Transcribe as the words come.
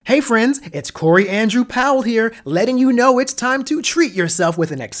Hey friends, it's Corey Andrew Powell here, letting you know it's time to treat yourself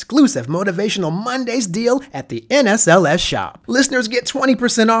with an exclusive Motivational Mondays deal at the NSLS shop. Listeners get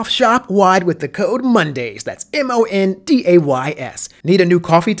 20% off shop-wide with the code MONDAYS, that's MONDAYS. Need a new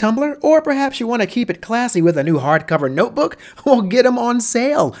coffee tumbler? Or perhaps you want to keep it classy with a new hardcover notebook? Well, get them on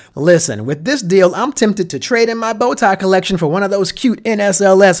sale. Listen, with this deal, I'm tempted to trade in my bow tie collection for one of those cute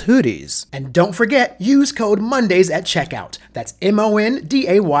NSLS hoodies. And don't forget, use code MONDAYS at checkout. That's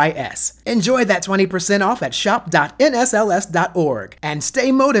MONDAYS. Enjoy that 20% off at shop.nsls.org. And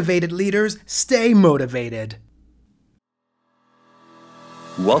stay motivated, leaders. Stay motivated.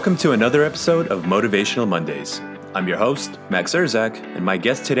 Welcome to another episode of Motivational Mondays. I'm your host, Max Erzak, and my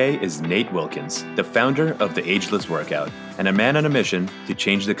guest today is Nate Wilkins, the founder of The Ageless Workout, and a man on a mission to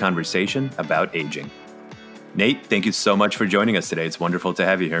change the conversation about aging. Nate, thank you so much for joining us today. It's wonderful to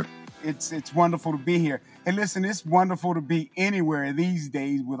have you here. It's wonderful to be here. And listen, it's wonderful to be anywhere these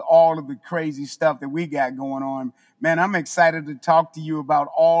days with all of the crazy stuff that we got going on. Man, I'm excited to talk to you about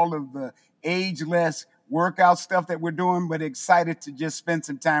all of the ageless workout stuff that we're doing, but excited to just spend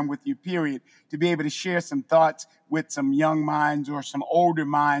some time with you, period, to be able to share some thoughts with some young minds or some older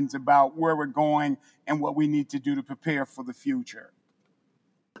minds about where we're going and what we need to do to prepare for the future.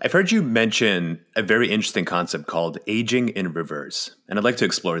 I've heard you mention a very interesting concept called aging in reverse, and I'd like to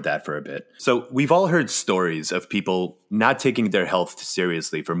explore that for a bit. So we've all heard stories of people not taking their health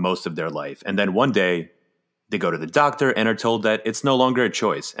seriously for most of their life, and then one day they go to the doctor and are told that it's no longer a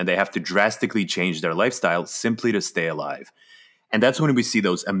choice, and they have to drastically change their lifestyle simply to stay alive. And that's when we see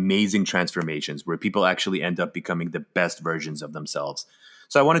those amazing transformations where people actually end up becoming the best versions of themselves.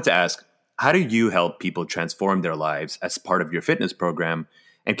 So I wanted to ask, how do you help people transform their lives as part of your fitness program?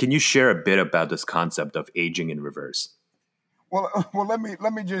 And can you share a bit about this concept of aging in reverse? Well, let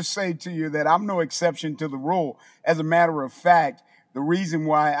me just say to you that I'm no exception to the rule. As a matter of fact, the reason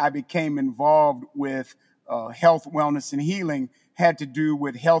why I became involved with health, wellness, and healing had to do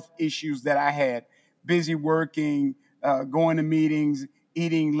with health issues that I had. Busy working, going to meetings,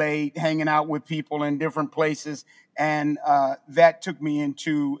 eating late, hanging out with people in different places. And that took me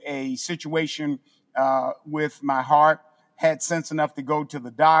into a situation with my heart. Had sense enough to go to the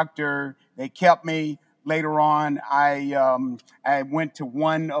doctor. They kept me. Later on, I went to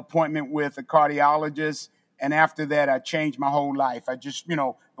one appointment with a cardiologist. And after that, I changed my whole life. I just,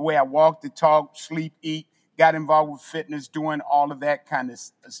 the way I walk, to talk, sleep, eat, got involved with fitness, doing all of that kind of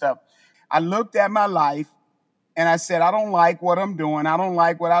stuff. I looked at my life and I said, I don't like what I'm doing. I don't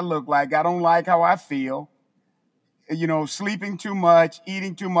like what I look like. I don't like how I feel. Sleeping too much,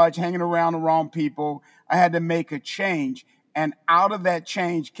 eating too much, hanging around the wrong people. I had to make a change. And out of that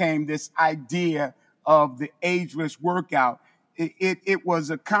change came this idea of the ageless workout. It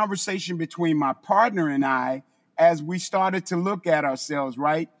was a conversation between my partner and I as we started to look at ourselves,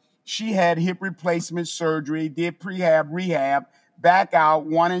 right? She had hip replacement surgery, did rehab, back out,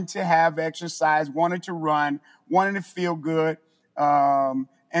 wanting to have exercise, wanted to run, wanting to feel good.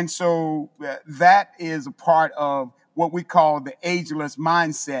 And so that is a part of what we call the ageless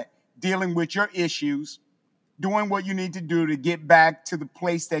mindset, dealing with your issues, doing what you need to do to get back to the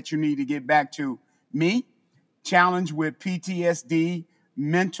place that you need to get back to. Me, challenged with PTSD,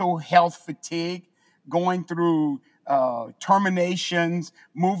 mental health fatigue, going through terminations,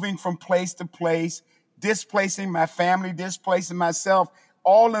 moving from place to place, displacing my family, displacing myself,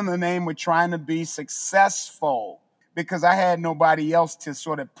 all in the name of trying to be successful because I had nobody else to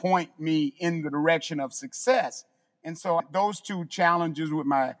sort of point me in the direction of success. And so those two challenges with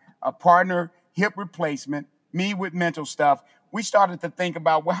my partner, hip replacement, me with mental stuff, we started to think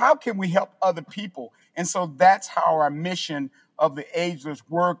about, well, how can we help other people? And so that's how our mission of the Ageless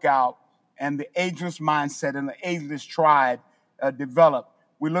Workout and the Ageless Mindset and the Ageless Tribe developed.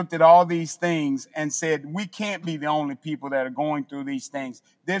 We looked at all these things and said, we can't be the only people that are going through these things.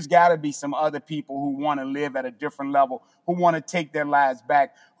 There's got to be some other people who want to live at a different level, who want to take their lives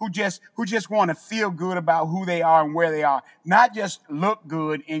back, who just want to feel good about who they are and where they are, not just look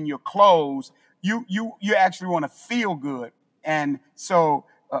good in your clothes. You actually want to feel good. And so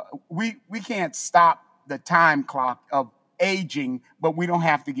we can't stop the time clock of aging, but we don't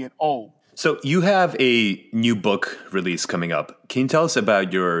have to get old. So you have a new book release coming up. Can you tell us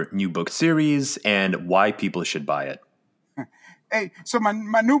about your new book series and why people should buy it? Hey, so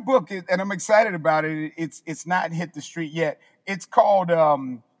my new book, and I'm excited about it. It's not hit the street yet. It's called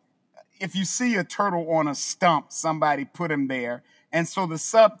If You See a Turtle on a Stump, Somebody Put Him There. And so the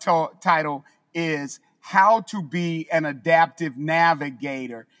subtitle is How to Be an Adaptive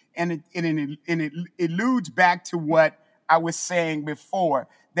Navigator. And it alludes back to what I was saying before,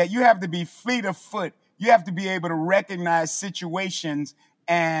 that you have to be fleet of foot. You have to be able to recognize situations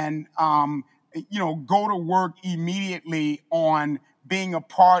and go to work immediately on being a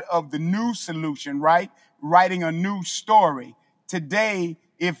part of the new solution, right? Writing a new story. Today,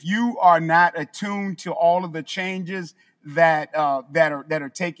 if you are not attuned to all of the changes that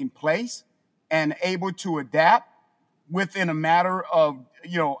are taking place and able to adapt within a matter of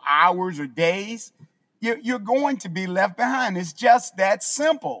hours or days, you're going to be left behind. It's just that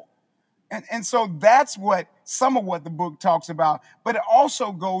simple. And so that's some of what the book talks about, but it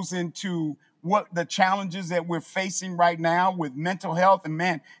also goes into what the challenges that we're facing right now with mental health. And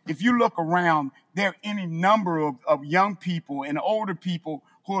man, if you look around, there are any number of young people and older people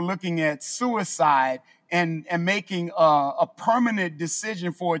who are looking at suicide and making a permanent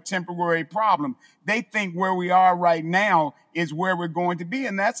decision for a temporary problem. They think where we are right now is where we're going to be,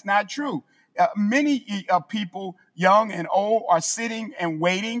 and that's not true. Many people, young and old, are sitting and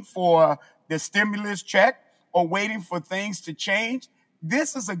waiting for the stimulus check or waiting for things to change.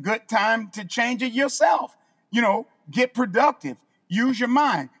 This is a good time to change it yourself. Get productive, use your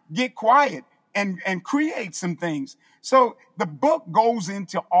mind, get quiet, and create some things. So the book goes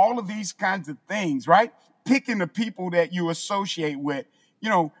into all of these kinds of things, right? Picking the people that you associate with,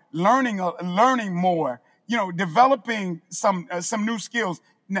 learning more, developing some new skills.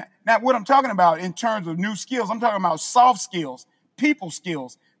 Now, what I'm talking about in terms of new skills, I'm talking about soft skills, people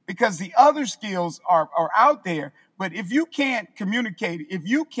skills, because the other skills are out there. But if you can't communicate, if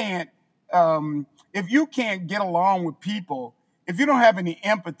you can't get along with people, if you don't have any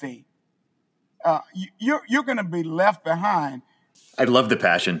empathy, you're going to be left behind. I love the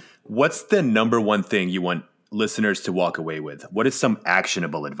passion. What's the number one thing you want listeners to walk away with? What is some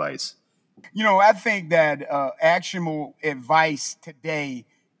actionable advice? I think that actionable advice today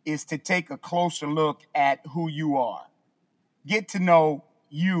is to take a closer look at who you are. Get to know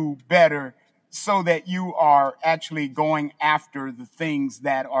you better so that you are actually going after the things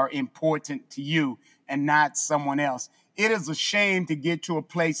that are important to you and not someone else. It is a shame to get to a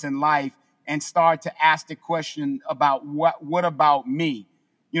place in life and start to ask the question about what about me?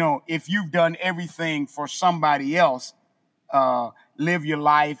 If you've done everything for somebody else, live your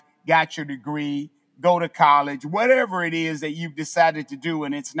life, got your degree, go to college, whatever it is that you've decided to do,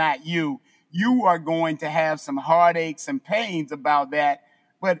 and it's not you, you are going to have some heartaches and pains about that.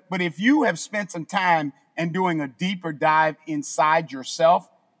 But if you have spent some time and doing a deeper dive inside yourself,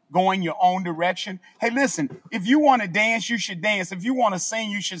 going your own direction. Hey, listen, if you want to dance, you should dance. If you want to sing,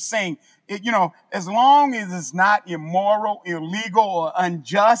 you should sing. As long as it's not immoral, illegal, or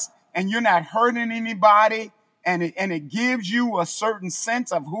unjust, and you're not hurting anybody, and it gives you a certain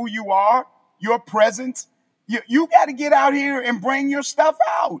sense of who you are, your presence, you got to get out here and bring your stuff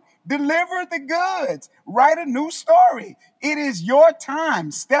out. Deliver the goods. Write a new story. It is your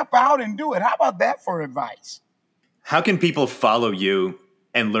time. Step out and do it. How about that for advice? How can people follow you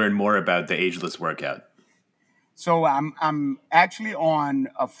and learn more about the Ageless Workout? So I'm actually on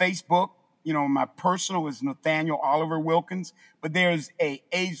Facebook. My personal is Nathaniel Oliver Wilkins, but there's a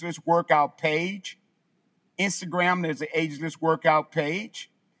Ageless Workout page. Instagram, there's an Ageless Workout page,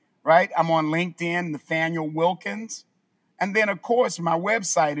 right? I'm on LinkedIn, Nathaniel Wilkins. And then, of course, my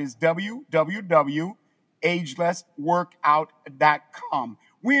website is www.agelessworkout.com.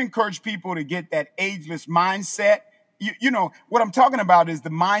 We encourage people to get that ageless mindset. What I'm talking about is the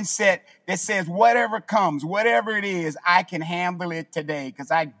mindset that says whatever comes, whatever it is, I can handle it today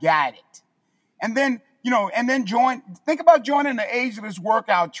because I got it. And then, think about joining the Ageless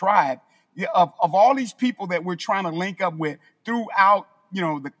Workout tribe of all these people that we're trying to link up with throughout,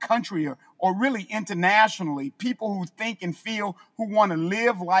 the country or really internationally, people who think and feel, who want to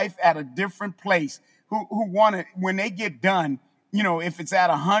live life at a different place, who want to, when they get done, if it's at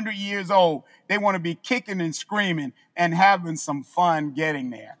 100 years old, they want to be kicking and screaming and having some fun getting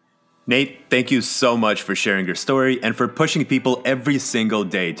there. Nate, thank you so much for sharing your story and for pushing people every single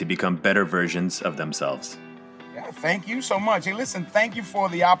day to become better versions of themselves. Yeah, thank you so much. Hey, listen, thank you for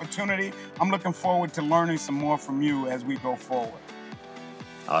the opportunity. I'm looking forward to learning some more from you as we go forward.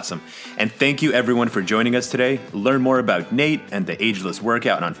 Awesome. And thank you everyone for joining us today. Learn more about Nate and the Ageless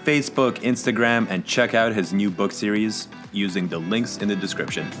Workout on Facebook, Instagram, and check out his new book series using the links in the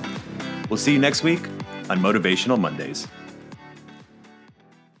description. We'll see you next week on Motivational Mondays.